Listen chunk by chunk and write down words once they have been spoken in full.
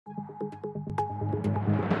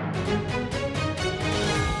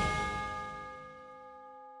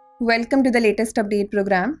Welcome to the latest update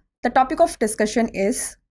program. The topic of discussion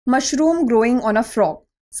is mushroom growing on a frog.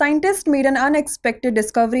 Scientists made an unexpected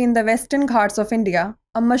discovery in the Western Ghats of India,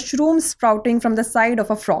 a mushroom sprouting from the side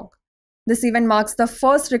of a frog. This event marks the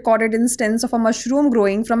first recorded instance of a mushroom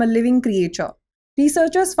growing from a living creature.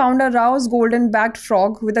 Researchers found a Rouse golden-backed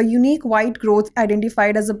frog with a unique white growth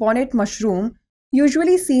identified as a bonnet mushroom,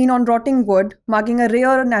 usually seen on rotting wood, marking a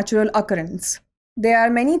rare natural occurrence. There are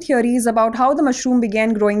many theories about how the mushroom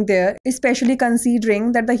began growing there, especially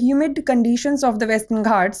considering that the humid conditions of the Western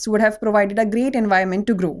Ghats would have provided a great environment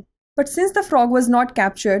to grow. But since the frog was not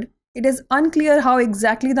captured, it is unclear how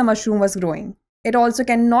exactly the mushroom was growing. It also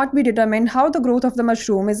cannot be determined how the growth of the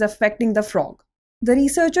mushroom is affecting the frog. The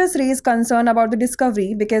researchers raise concern about the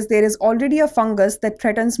discovery because there is already a fungus that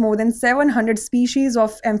threatens more than 700 species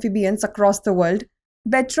of amphibians across the world,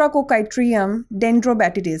 Batrachochytrium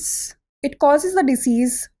dendrobatidis. It causes the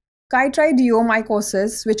disease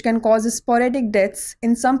chytridiomycosis, which can cause sporadic deaths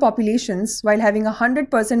in some populations while having a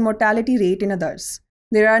 100% mortality rate in others.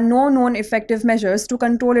 There are no known effective measures to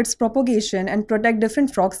control its propagation and protect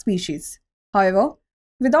different frog species. However,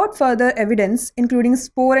 without further evidence, including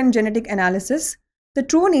spore and genetic analysis, the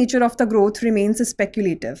true nature of the growth remains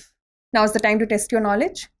speculative. Now is the time to test your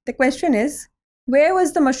knowledge. The question is, where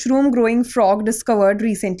was the mushroom growing frog discovered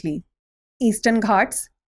recently? Eastern Ghats,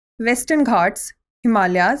 Western Ghats,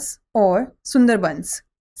 Himalayas, or Sundarbans?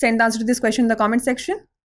 Send the answer to this question in the comment section.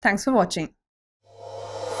 Thanks for watching.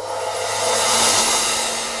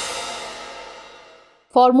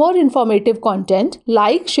 For more informative content,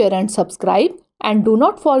 like, share and subscribe, and do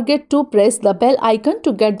not forget to press the bell icon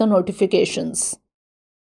to get the notifications.